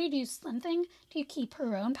she had to do something to keep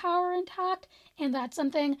her own power intact, and that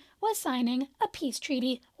something was signing a peace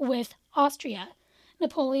treaty with Austria.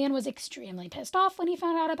 Napoleon was extremely pissed off when he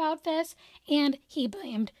found out about this, and he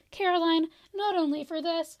blamed Caroline not only for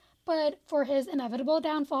this, but for his inevitable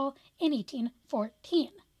downfall in 1814.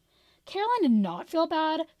 Caroline did not feel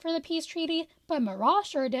bad for the peace treaty, but Murat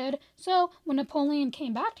sure did, so when Napoleon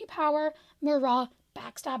came back to power, Murat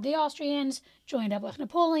backstabbed the Austrians, joined up with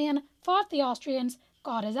Napoleon, fought the Austrians,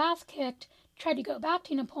 got his ass kicked, tried to go back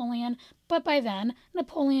to Napoleon, but by then,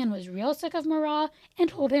 Napoleon was real sick of Murat and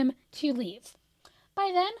told him to leave.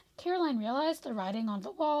 By then, Caroline realized the writing on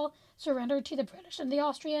the wall, surrendered to the British and the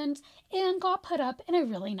Austrians, and got put up in a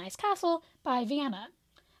really nice castle by Vienna.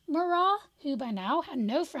 Murat, who by now had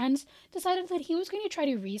no friends, decided that he was going to try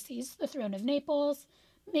to re-seize the throne of Naples,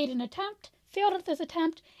 made an attempt, failed at this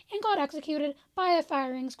attempt, and got executed by a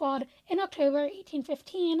firing squad in October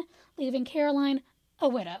 1815, leaving Caroline a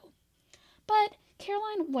widow. But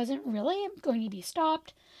Caroline wasn't really going to be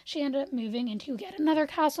stopped. She ended up moving into yet another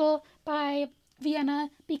castle by Vienna,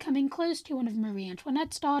 becoming close to one of Marie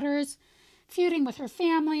Antoinette's daughters. feuding with her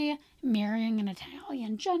family, marrying an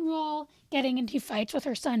Italian general, getting into fights with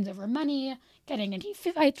her sons over money, getting into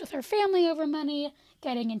fights with her family over money,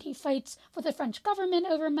 getting into fights with the French government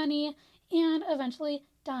over money, and eventually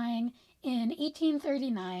dying in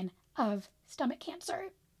 1839 of stomach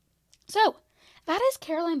cancer. So, that is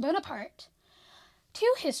Caroline Bonaparte.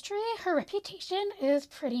 To history, her reputation is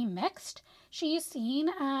pretty mixed. She's seen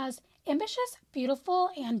as ambitious, beautiful,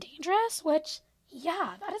 and dangerous, which,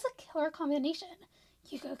 yeah, that is a killer combination.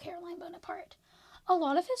 You go, Caroline Bonaparte. A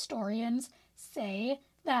lot of historians say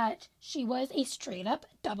that she was a straight-up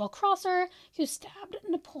double-crosser who stabbed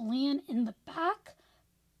Napoleon in the back,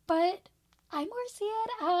 but I more see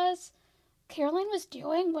it as Caroline was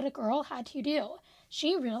doing what a girl had to do.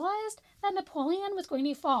 She realized that Napoleon was going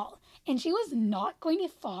to fall, and she was not going to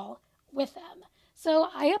fall with him. So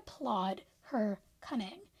I applaud her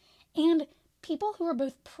cunning. And people who are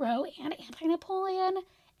both pro and anti-Napoleon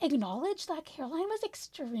acknowledge that Caroline was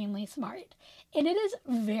extremely smart. And it is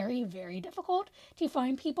very, very difficult to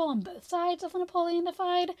find people on both sides of the Napoleon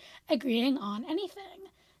divide agreeing on anything.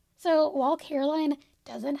 So while Caroline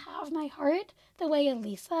doesn't have my heart the way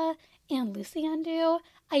Elisa and Lucienne do,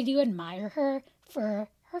 I do admire her for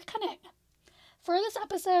her cunning. For this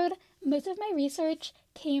episode, most of my research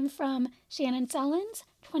came from Shannon Sellin's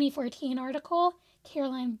 2014 article,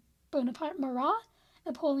 Caroline Bonaparte Marat,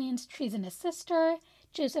 Napoleon's Treasonous Sister,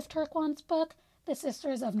 Joseph Turquoine's book, The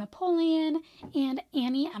Sisters of Napoleon, and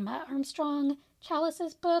Annie Emma Armstrong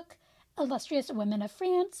Chalice's book, Illustrious Women of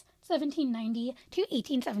France, 1790 to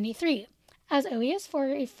 1873. As always, for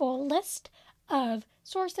a full list of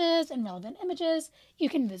sources and relevant images, you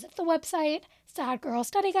can visit the website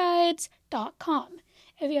sadgirlstudyguides.com.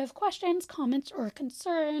 If you have questions, comments, or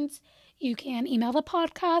concerns, you can email the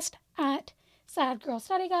podcast at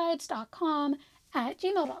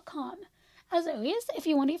sadgirlstudyguides.com@gmail.com. As always, if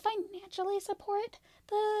you want to financially support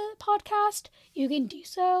the podcast, you can do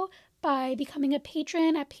so by becoming a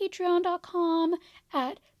patron at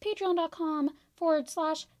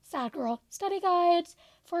patreon.com/sadgirlstudyguides.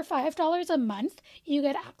 For $5 a month, you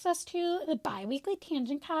get access to the bi-weekly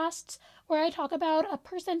tangent casts where I talk about a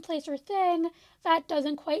person, place, or thing that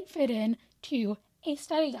doesn't quite fit in to a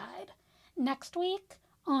study guide. Next week,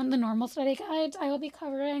 on the normal study guides, I will be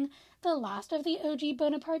covering the last of the OG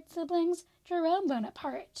Bonaparte siblings, Jerome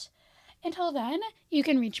Bonaparte. Until then, you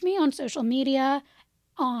can reach me on social media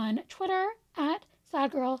on Twitter at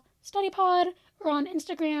SadGirlStudyPod or on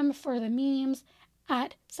Instagram for the memes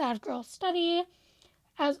at SadGirlStudy.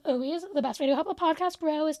 As always, the best way to help a podcast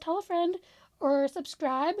grow is tell a friend or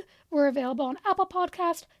subscribe. We're available on Apple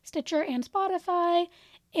Podcast, Stitcher, and Spotify.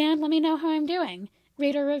 And let me know how I'm doing.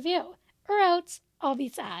 Rate or review, or else I'll be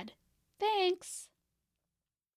sad. Thanks!